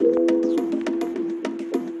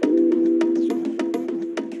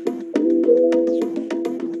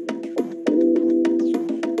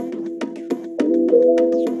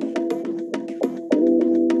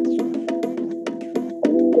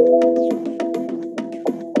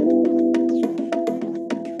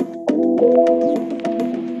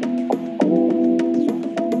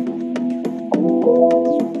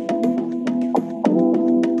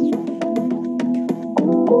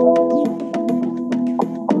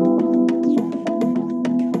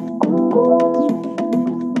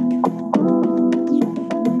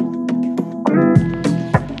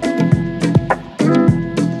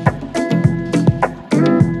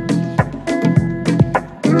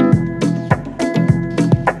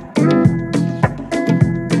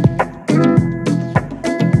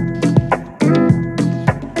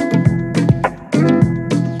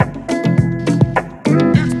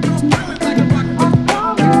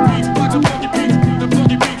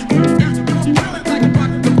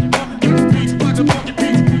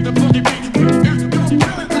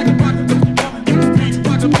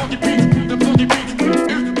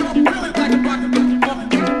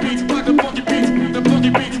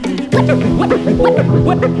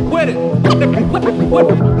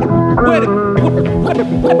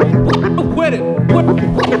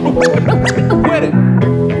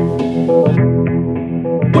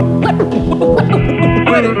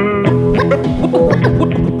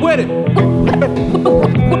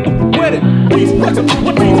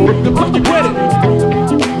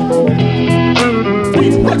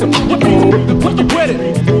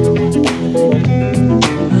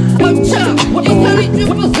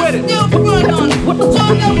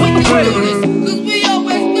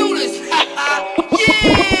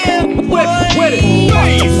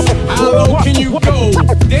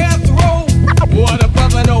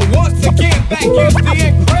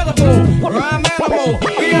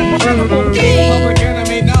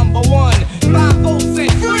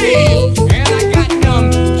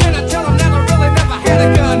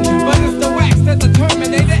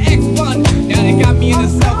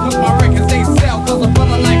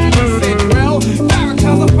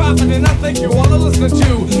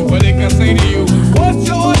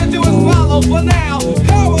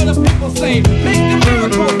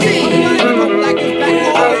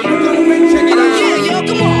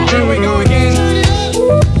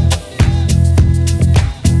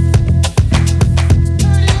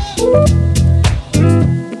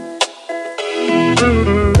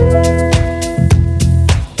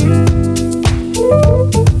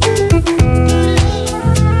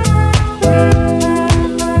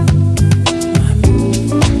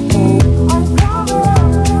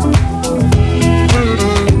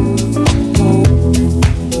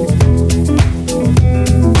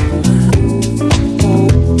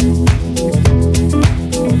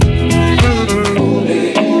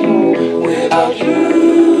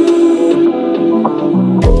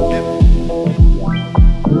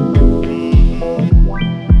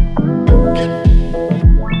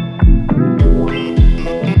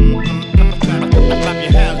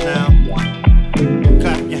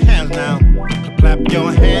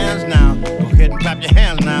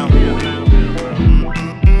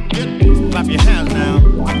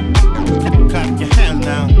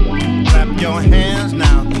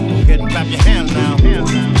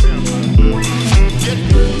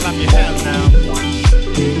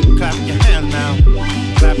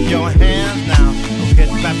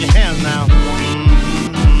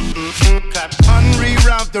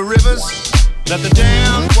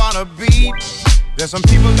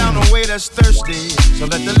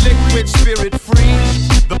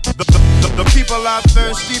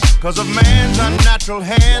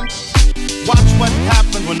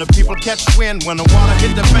When the water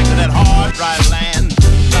hit the bank of that hard, dry land,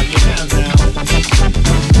 clap your hands now.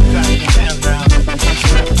 Clap your hands now. Clap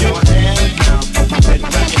your hands now. Clap your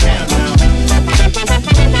hands now.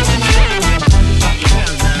 Clap your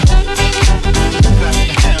hands now. Clap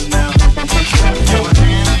your hands now. Clap your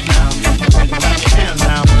hands now. Clap your hands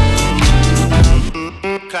now.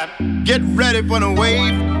 Clap. Get ready for the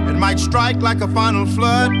wave. It might strike like a final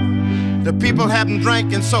flood. The people haven't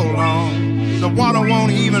drank in so long. The water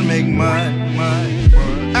won't even make mud.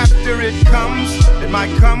 After it comes, it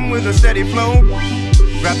might come with a steady flow.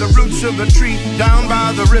 Grab the roots of the tree down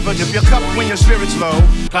by the river. Dip your cup when your spirit's low.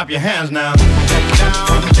 Clap your hands now. Get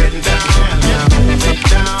down, get down, now. Get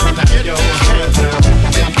down, get your hands now.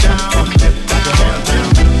 Get down, get down,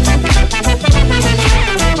 now.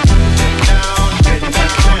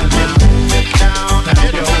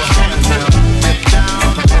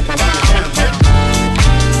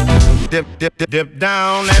 Dip, dip, dip, dip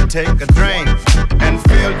down and take a drink and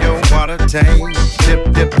fill your water tank.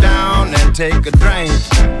 Dip, dip down and take a drink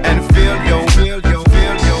and fill your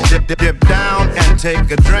dip, dip, dip down and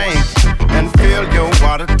take a drink and fill your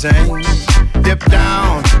water tank. Dip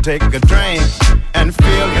down, take a drink and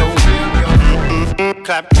fill your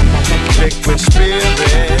clap. Liquid spirit,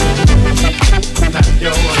 clap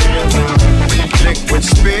your hands. Liquid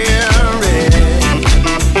spirit,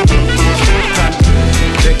 clap.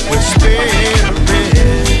 Liquid spirit,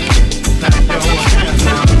 clap your hands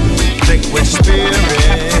now. Liquid spirit,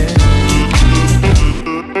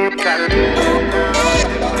 clap. Dip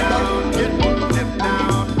down, get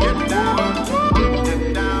down, dip down,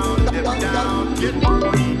 dip down, dip down, get.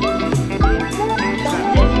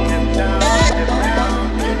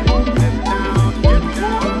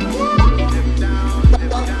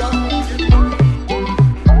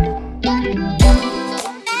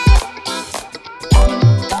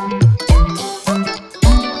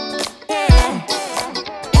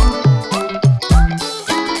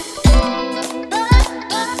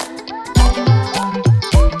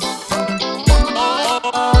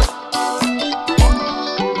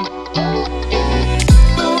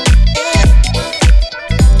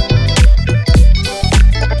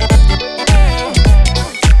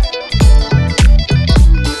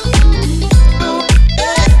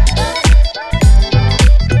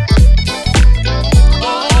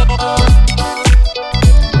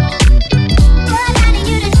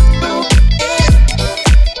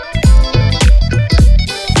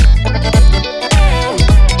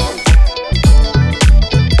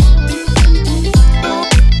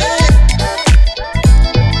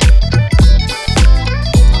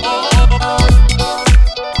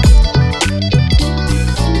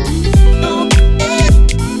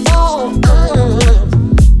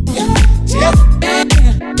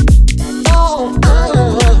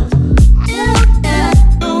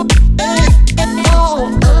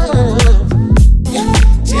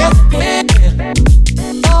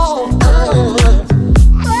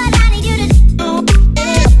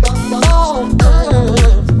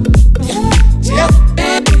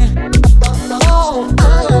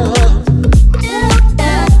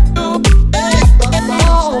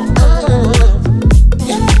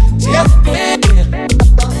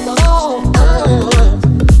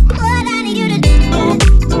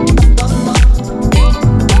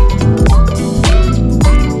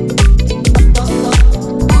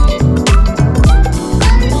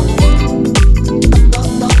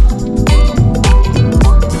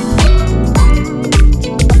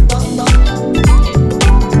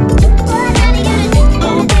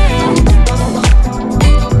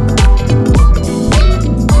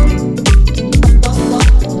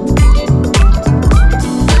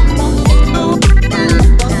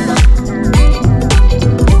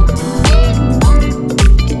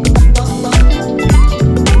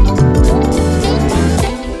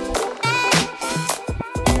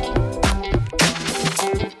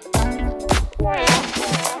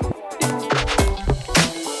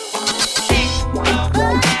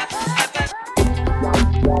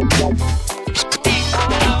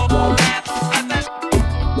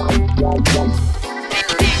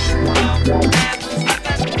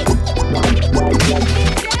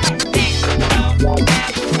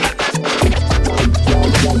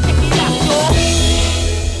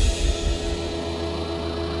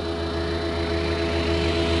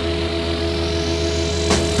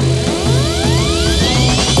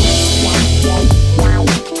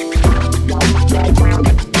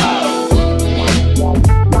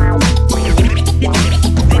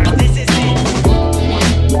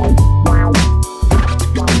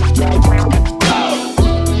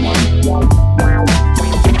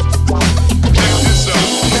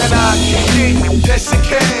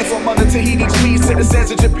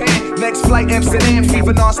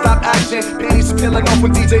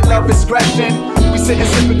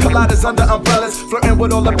 Under umbrellas, flirting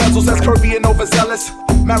with all the bezels that's curvy and overzealous.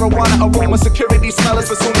 Marijuana aroma, security smellers.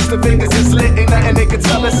 As soon as the Vegas is lit, ain't nothing they can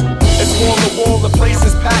tell us. It's wall to wall, the place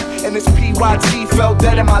is packed, and this PYT fell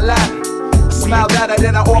dead in my lap. I smiled at her,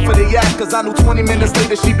 then I offered a yak, cause I knew 20 minutes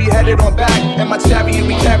later she'd be headed on back. And my chariot,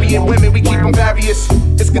 we carrying women, we keep them various.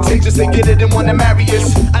 It's contagious, they get it and wanna marry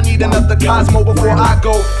us. I need another Cosmo before I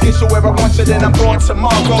go. Get you where I want you, then I'm going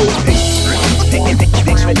tomorrow.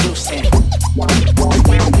 Introducing.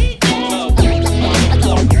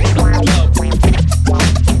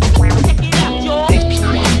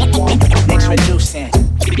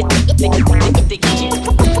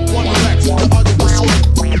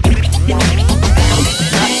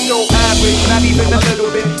 Not even a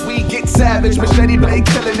little bit, we get savage, machete blade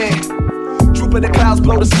killing it. Droop of the clouds,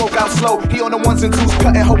 blow the smoke out slow. He on the ones and twos,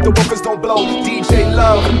 cut and hope the woofers don't blow. DJ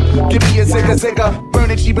Love, give me a zigga zigga.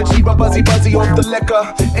 Burn it cheaper, cheaper, buzzy buzzy off the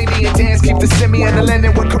liquor. Amy and Dance keep the semi and the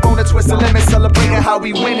linen. With Corona twist the lemon, celebrating how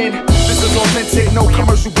we winning. This is authentic, no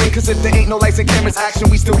commercial break. Cause if there ain't no lights and cameras, action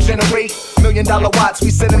we still generate. $1 million watts,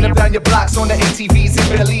 we sending them down your blocks. On the ATVs and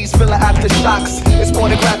Bentleys, feel the aftershocks. It's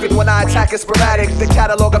pornographic when I attack, it's sporadic. The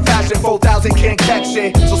catalog of fashion, 4,000 can't catch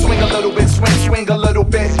it. So swing a little bit, swing a little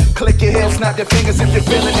bit. Click your heels, snap your fingers if you're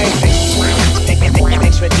feeling it.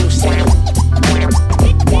 Introducing.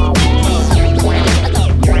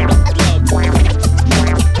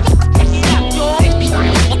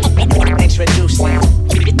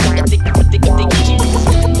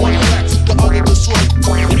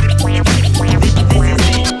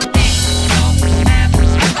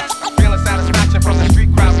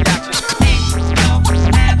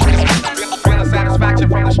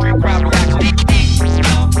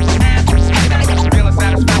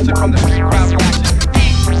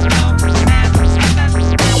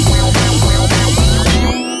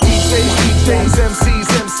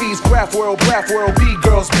 World,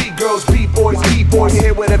 B-girls, B-boys,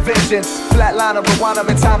 here with a vengeance. Flatline of Rwanda,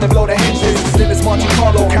 in time to blow the hinges. Then it's Monte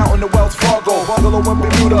Carlo, counting the Wells Fargo. Bungalow in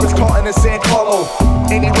Bermuda, it's caught in the San Carlo.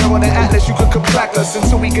 Anywhere on the Atlas, you could contract us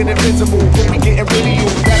until we get invisible. Then we getting rid of you.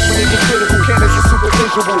 That's when it gets critical. Cannons is super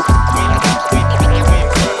visual.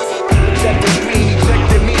 Ejected green,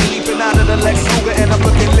 ejected me, leaping out of the Lex Luger, and I'm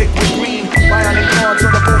looking liquid green. Bionic arms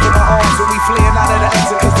on the both of my arms, and we fleeing out of the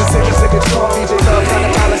exit. Cause the singer charm. DJ Love, kind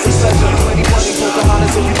of palace of pleasure. Plenty money,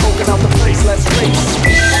 Pocahontas, and we poking out the place. Let's race.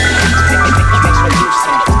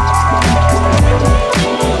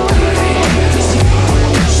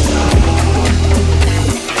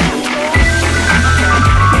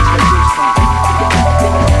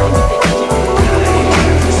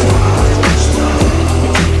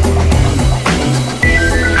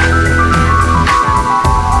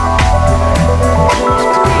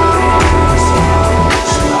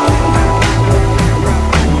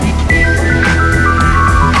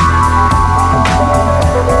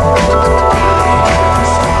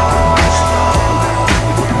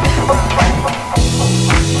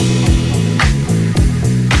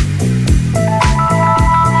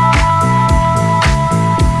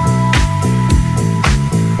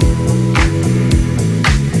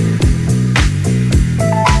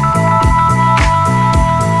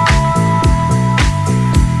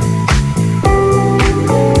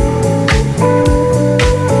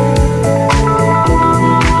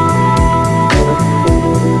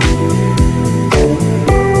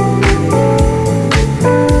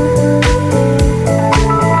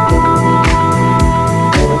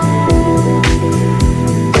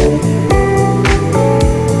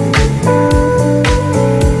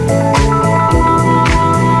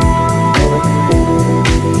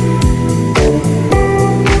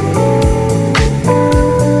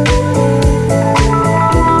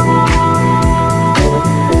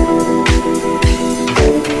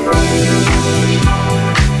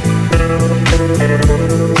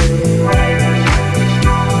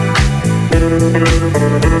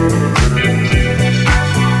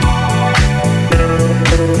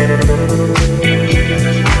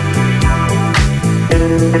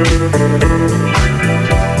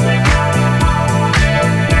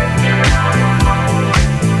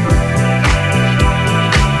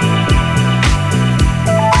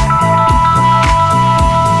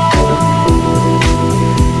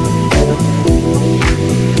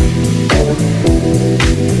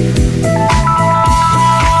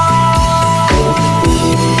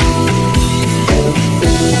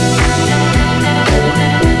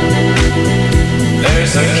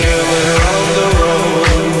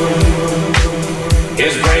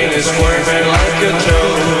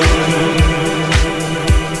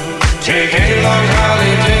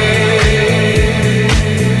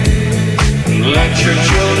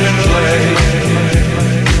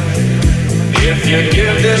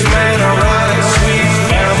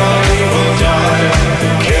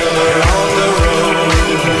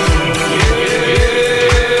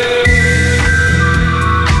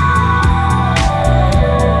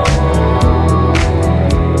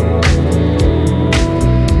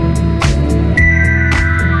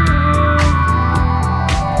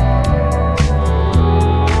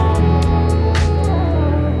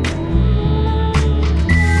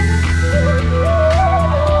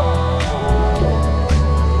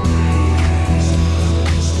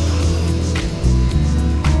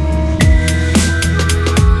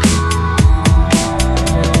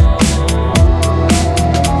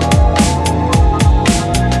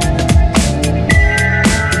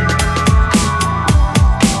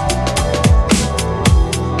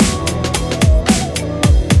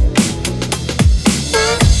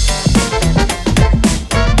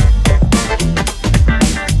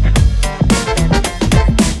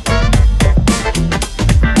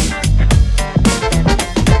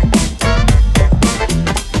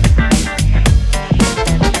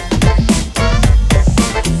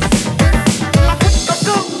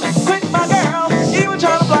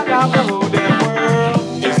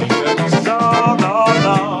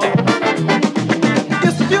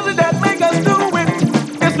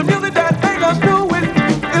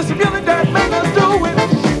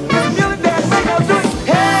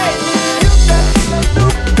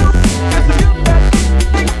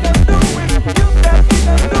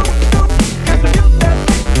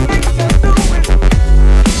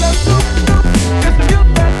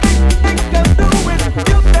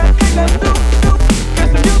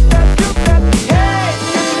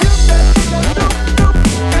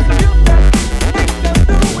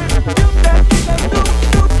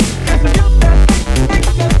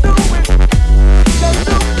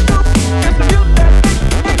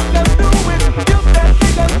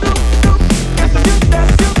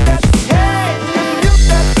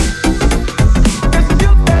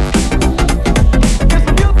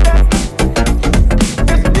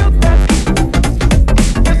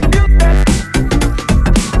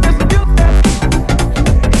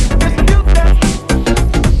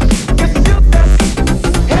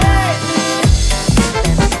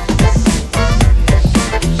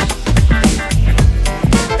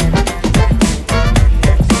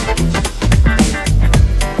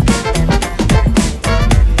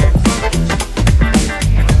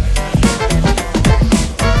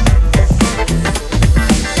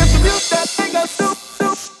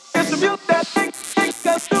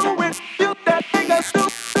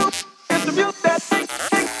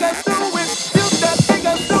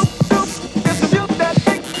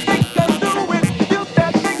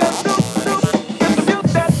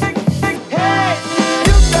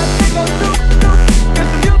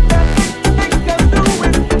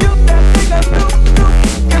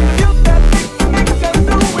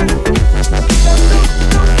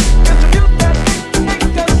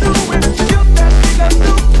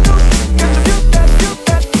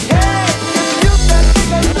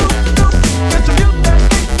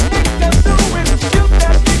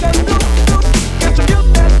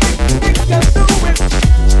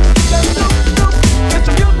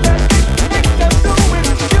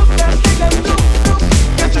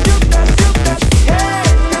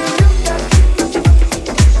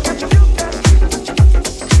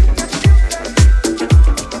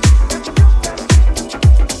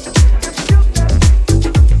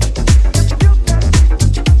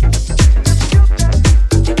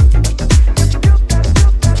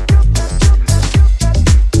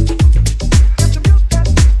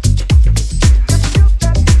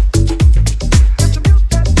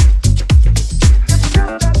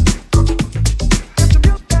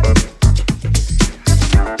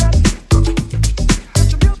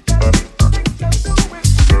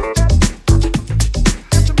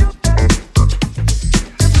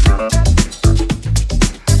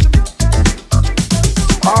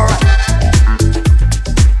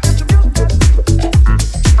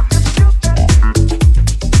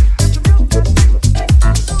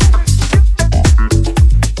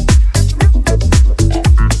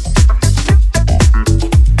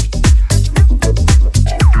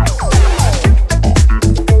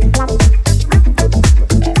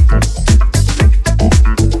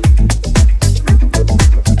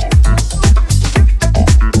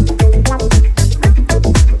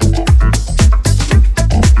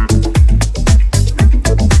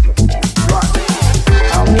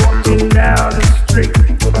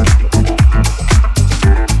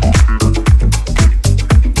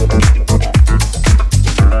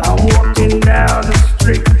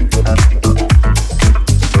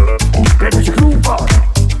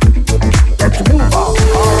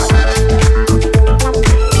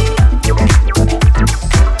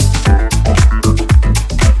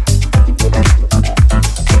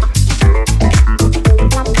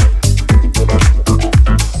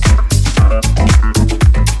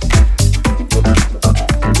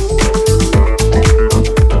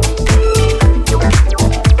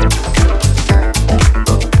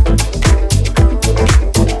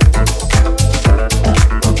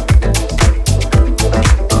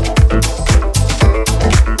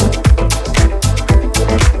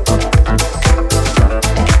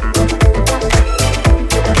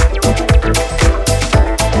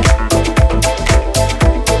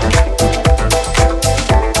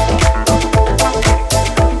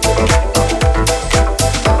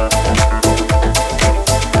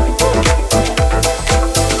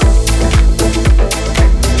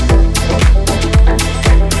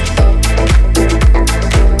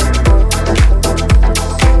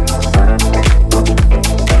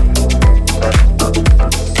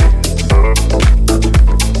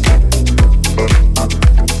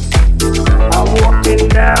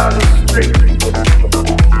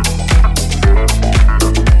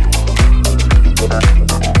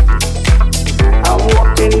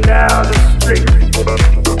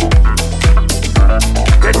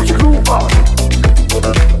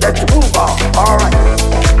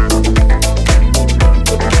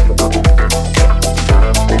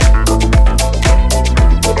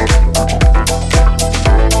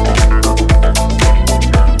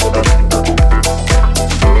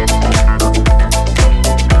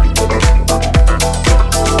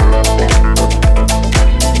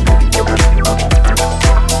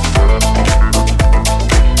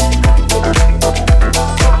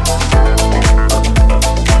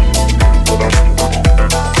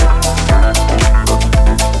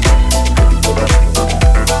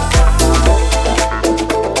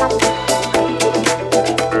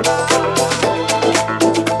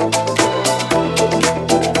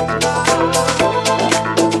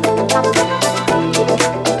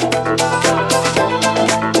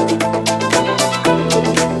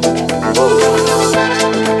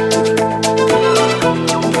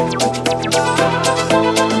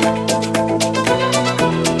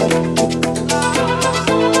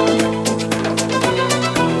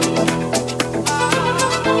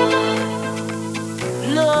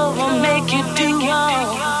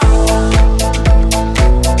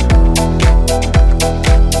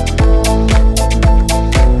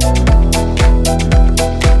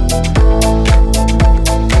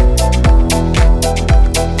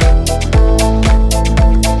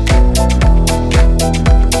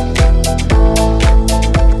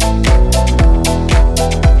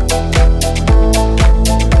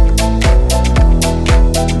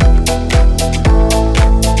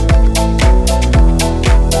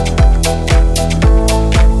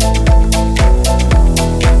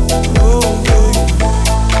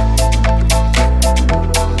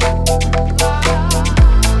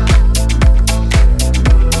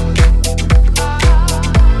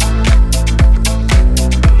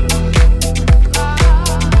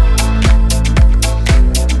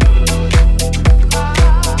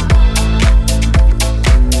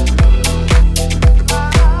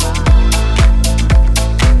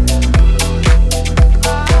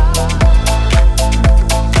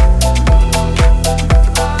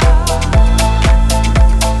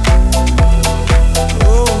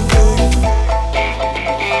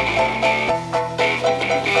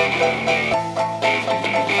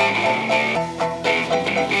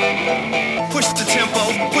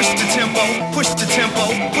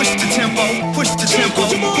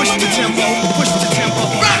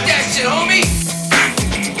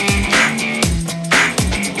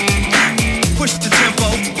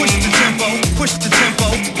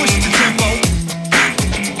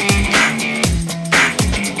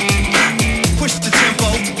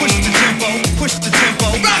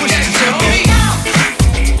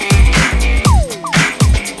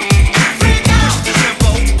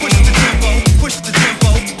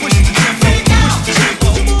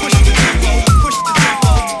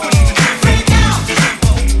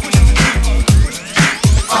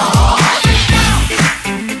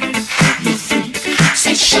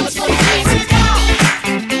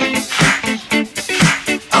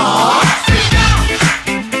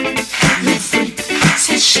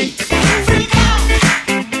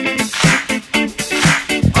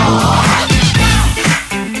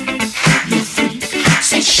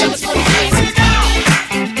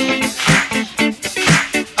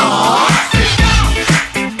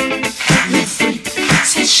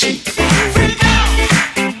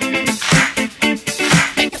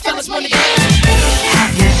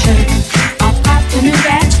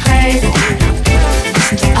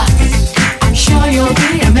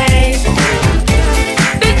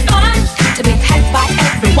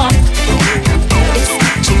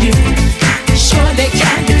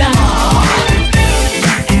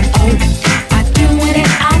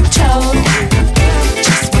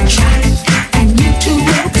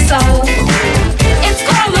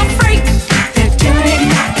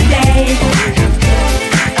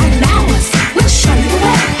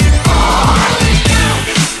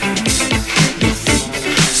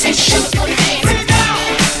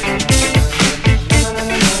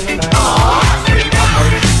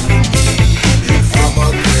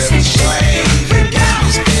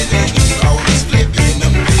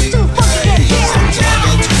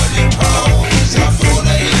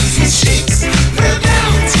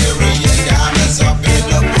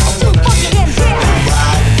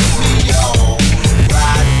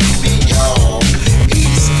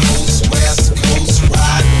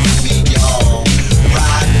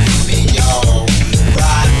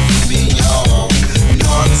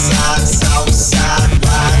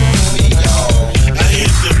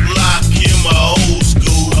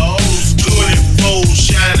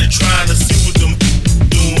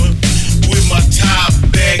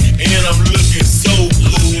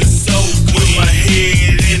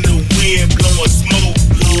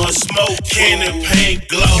 candy paint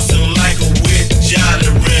glossing like a wet Jolly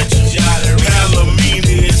Rancher.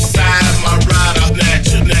 Palomini inside my rider,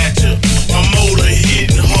 snatcher. My motor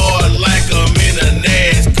hitting hard like I'm in a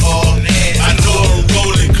NASCAR. I know I'm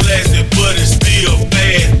rolling classic, but it's still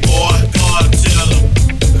fast, boy. God tell 'em.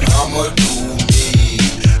 I'ma do me,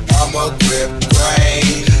 I'ma grip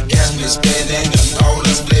grain. Catch me spinning them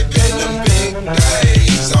dollars, flipping them big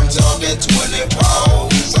days. I'm talking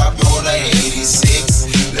 24s, up on the 86.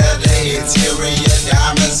 Leather interior,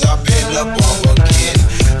 diamonds up in the bucket.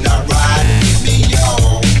 Now ride with me,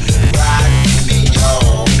 y'all. Ride with me,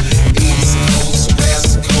 y'all. East Coast,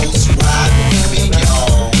 West Coast, ride with me,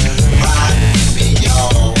 y'all. Ride with me,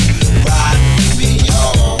 y'all. Ride with me,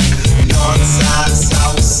 y'all. North side,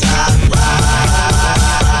 south side, ride.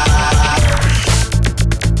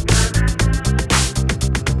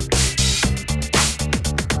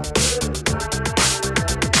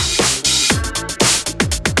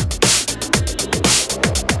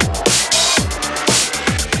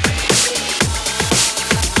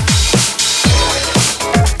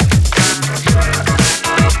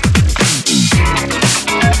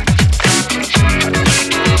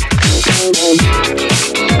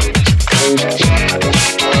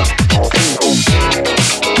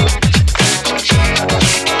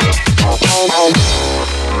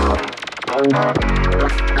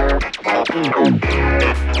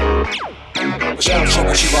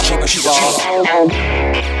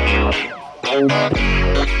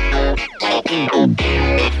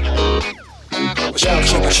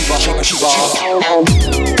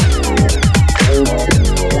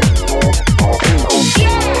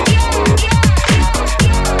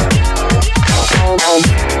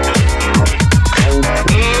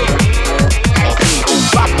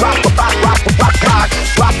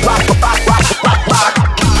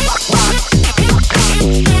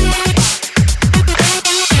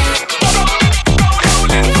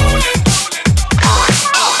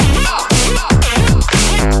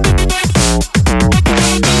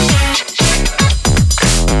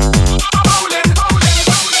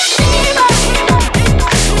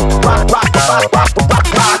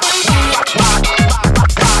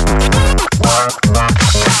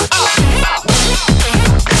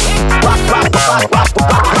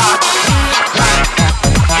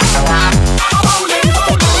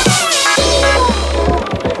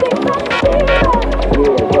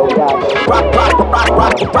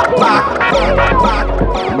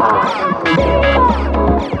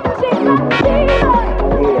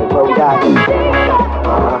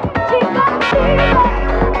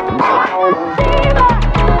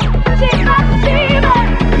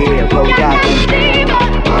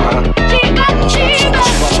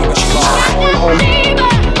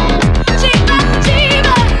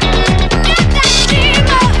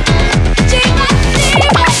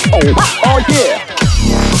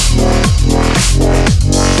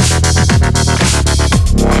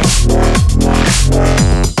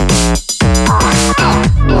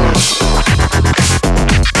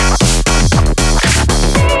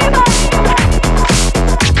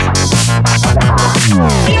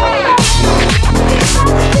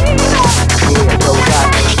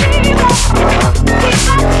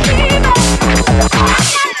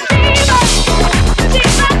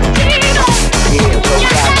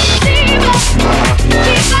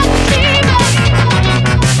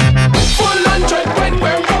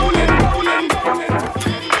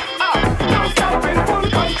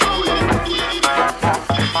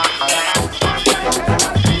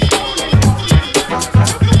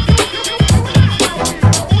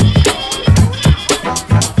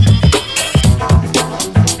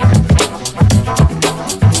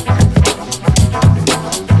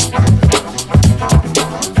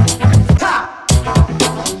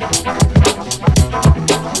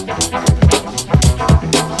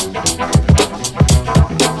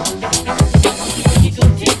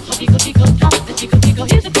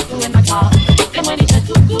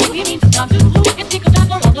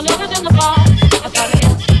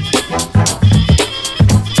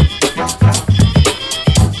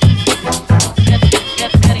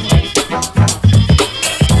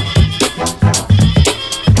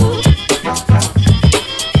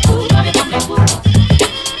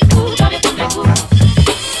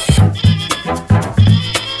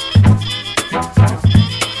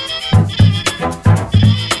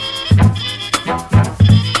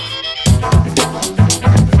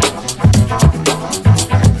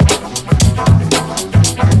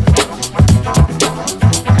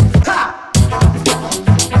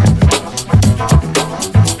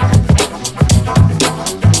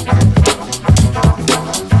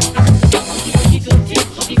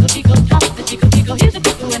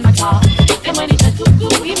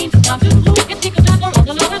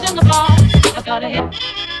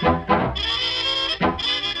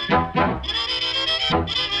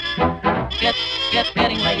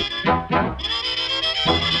 Getting late.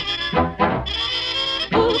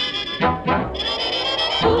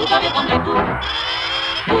 Ooh, dale donde tú.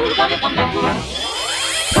 Dale donde tú.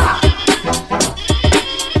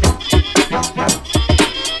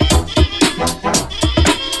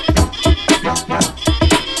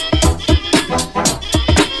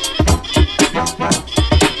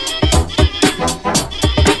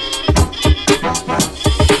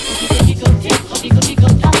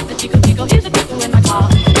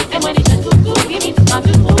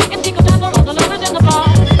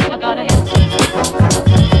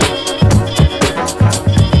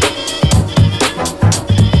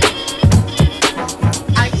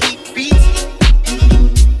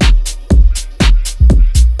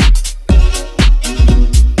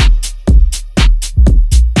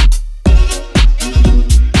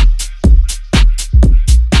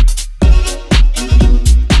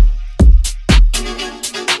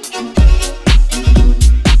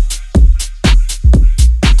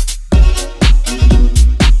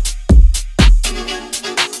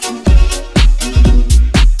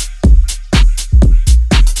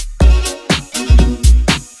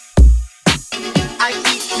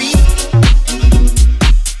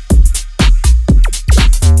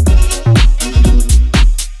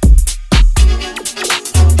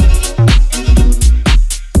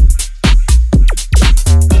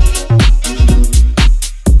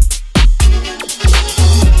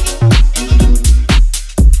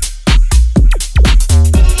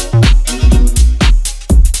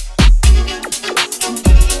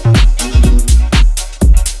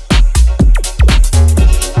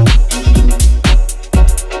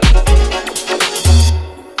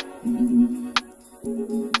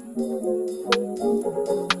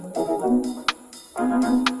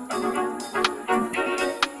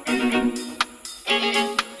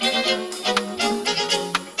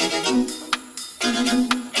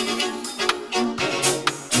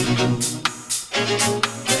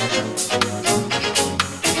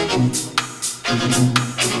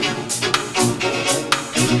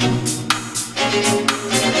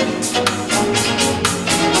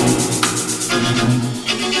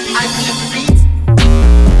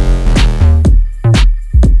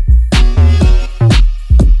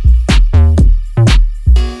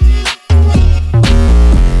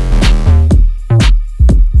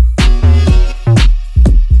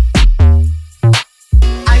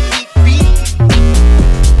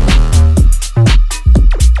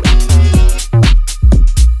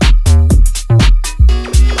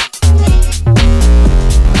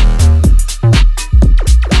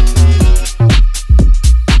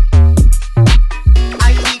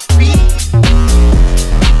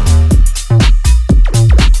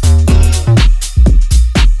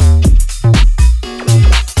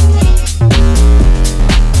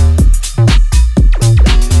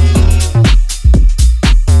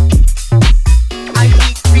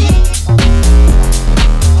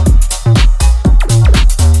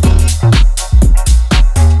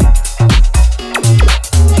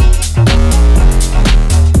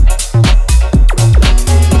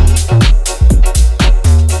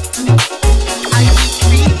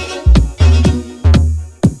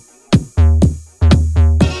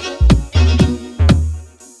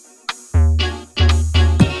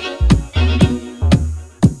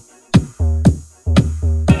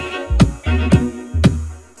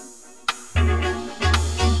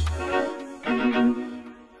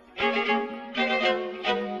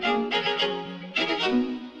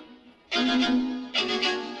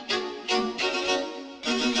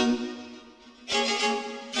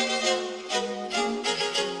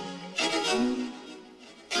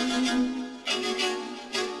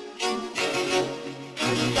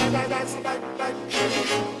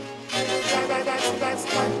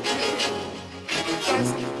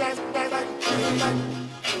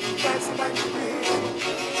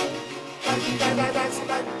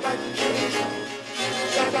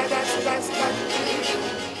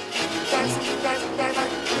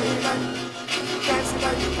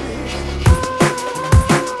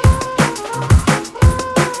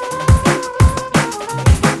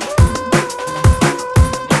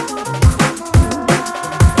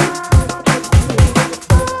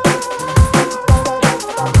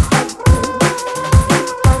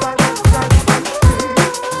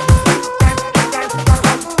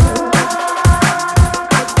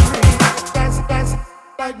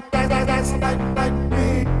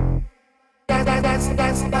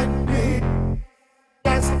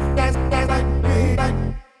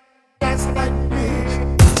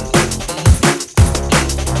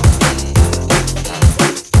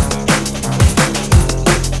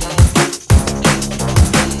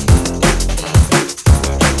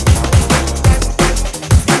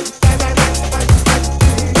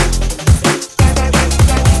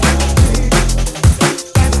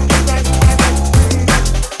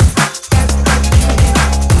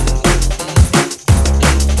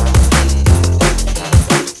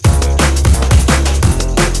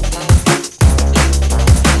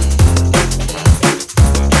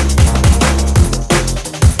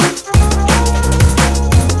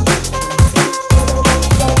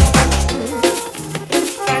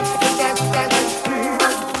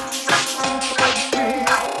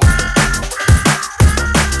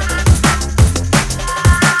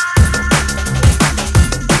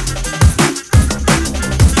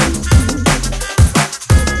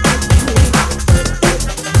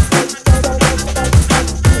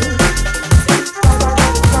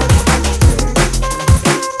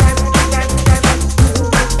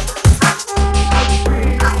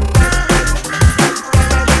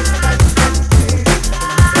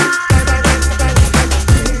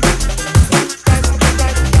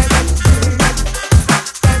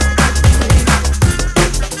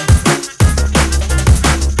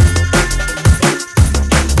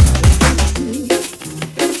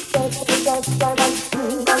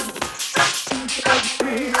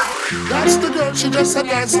 she just a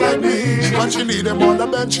dance like me. When she lead them on the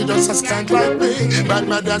bench, she just a stand like me. Bad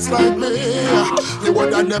man dance like me. You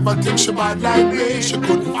would have never think she bad like me. She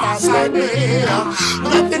couldn't pass like me.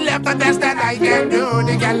 Nothing left of that's that I can do.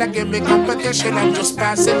 The gala give me competition, I'm just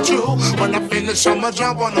passing through. When I finish, I'ma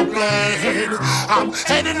jump on a plane. I'm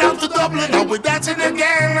heading out to Dublin, now we're dancing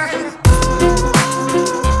again.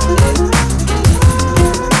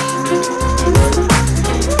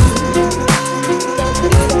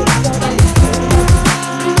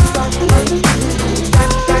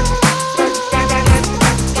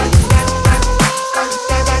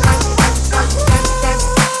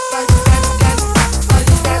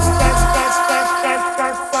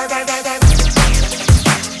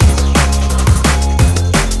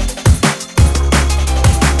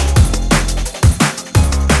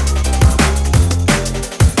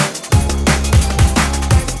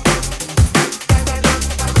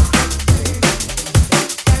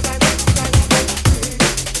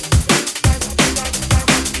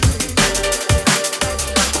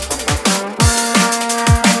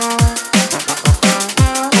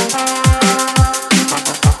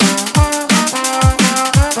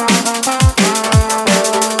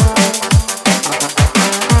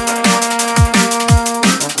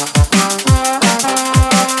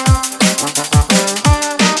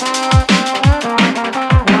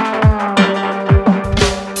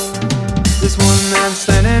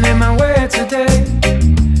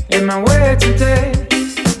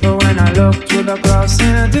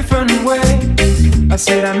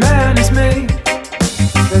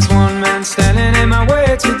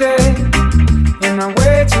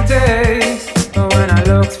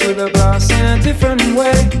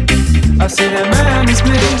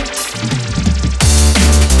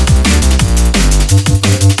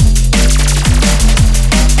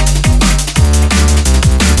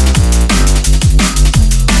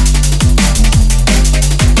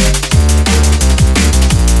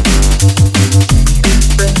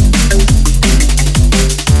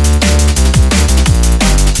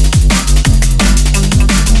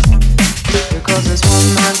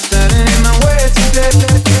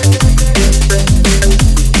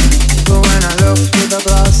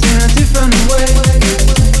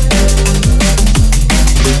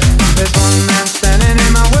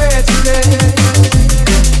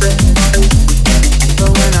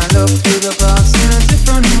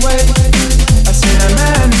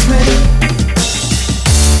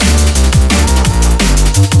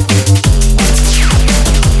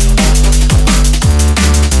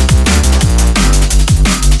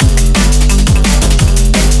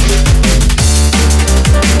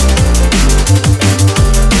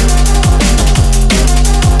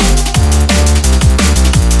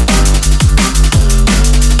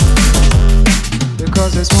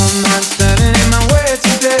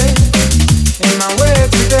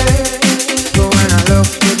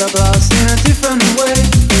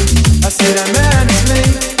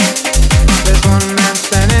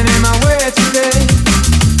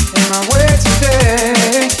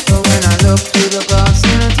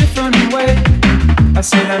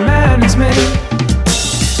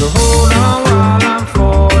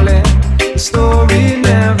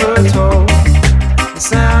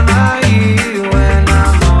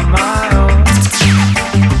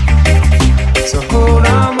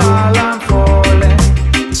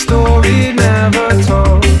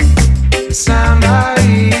 Sound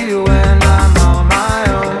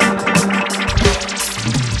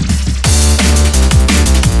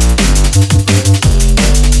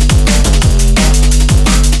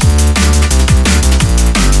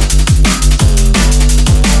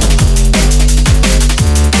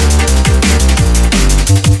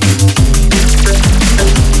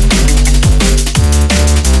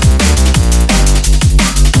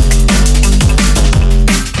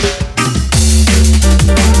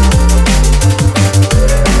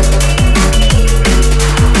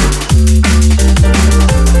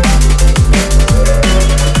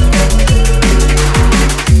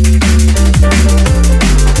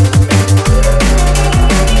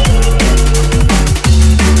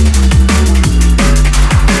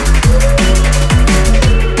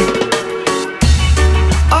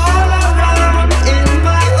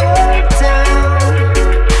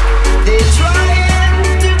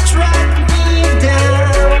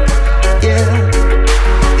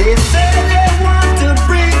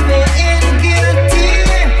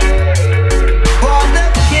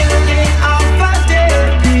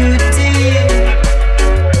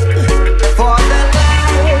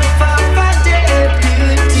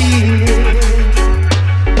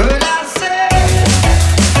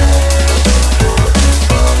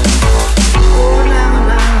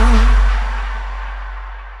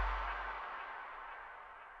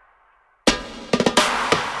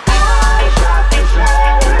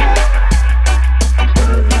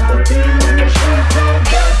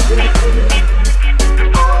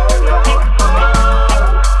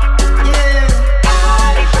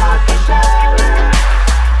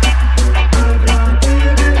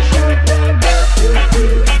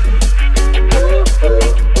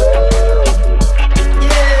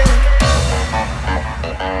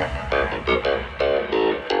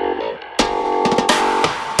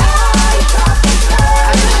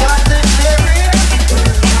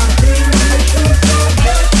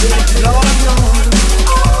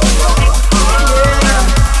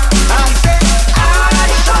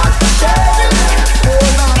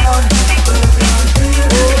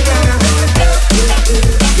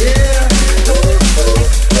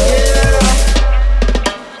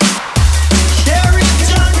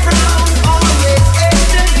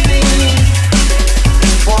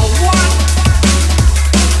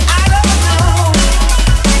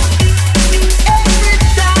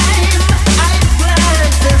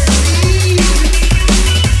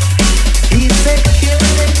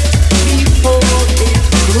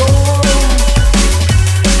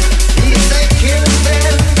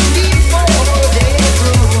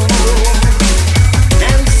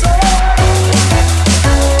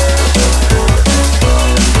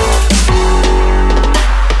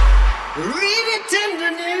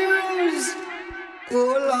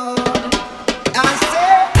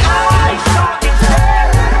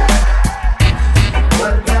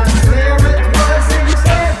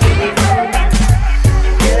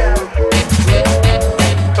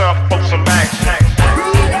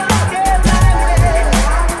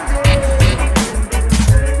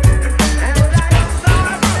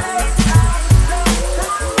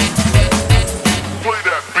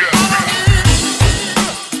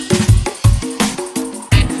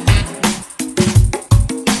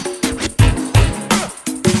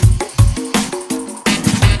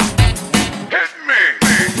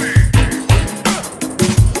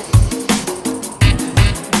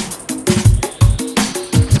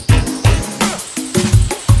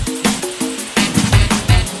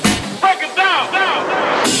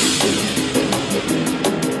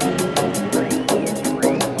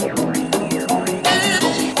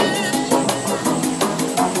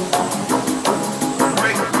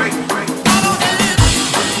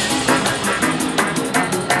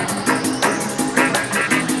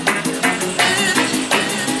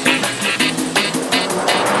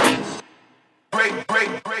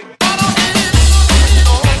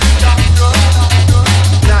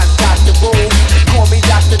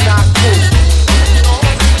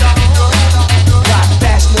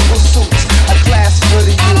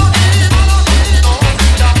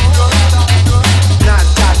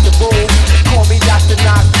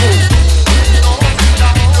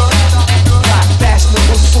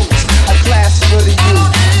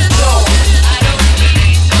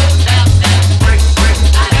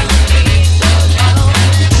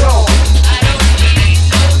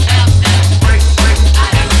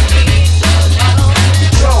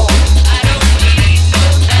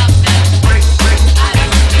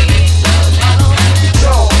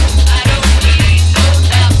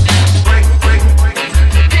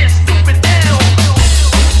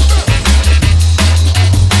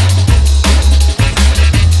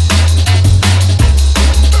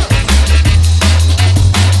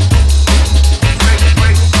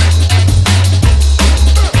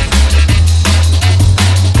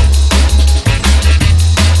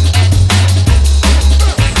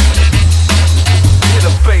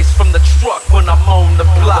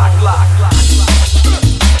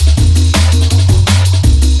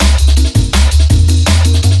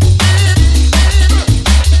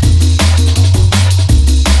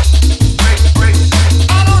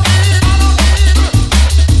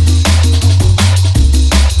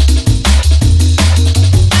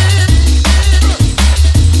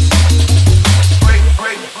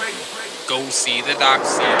the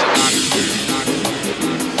doctor.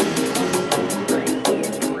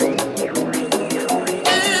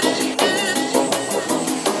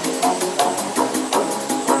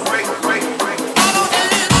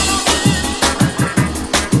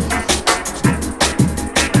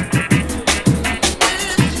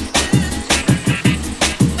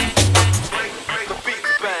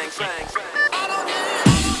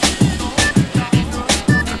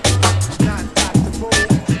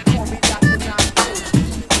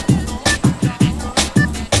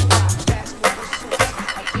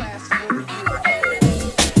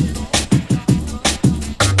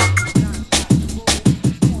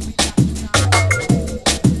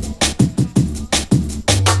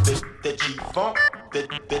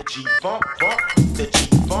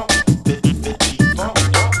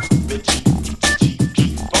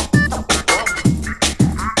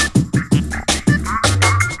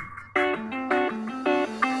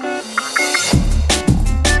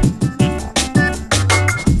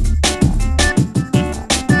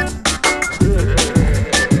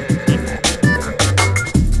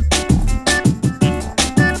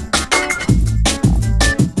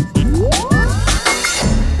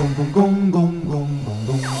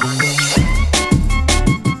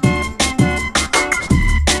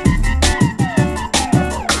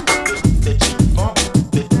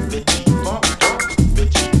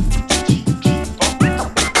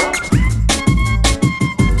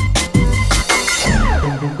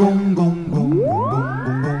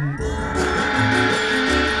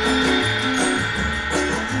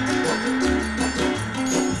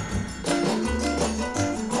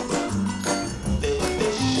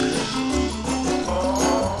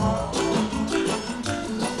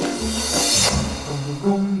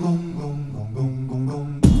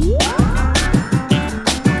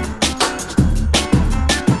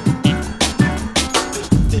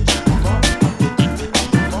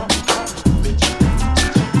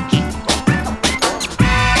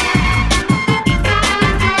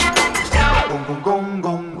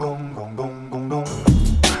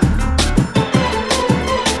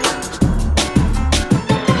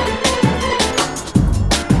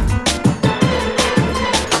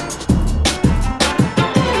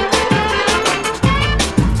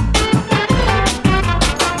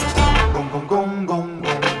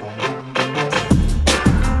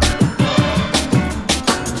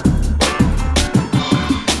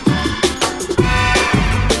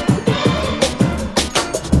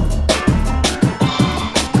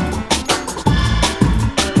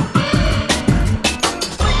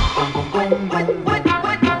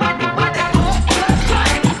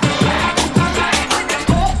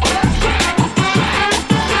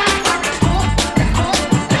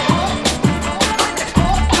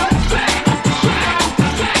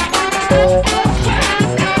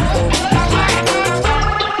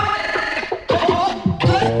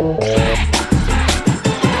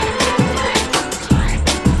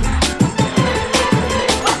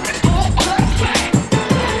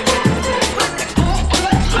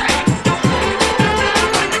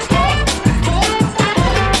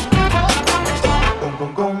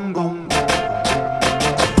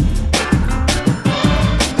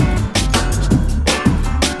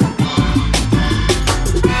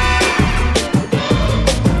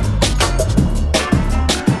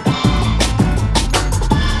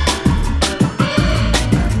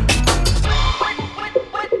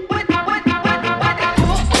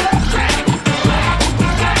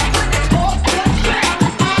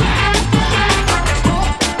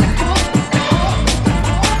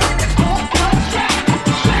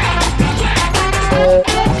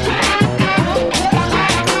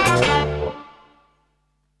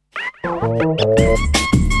 Thank you.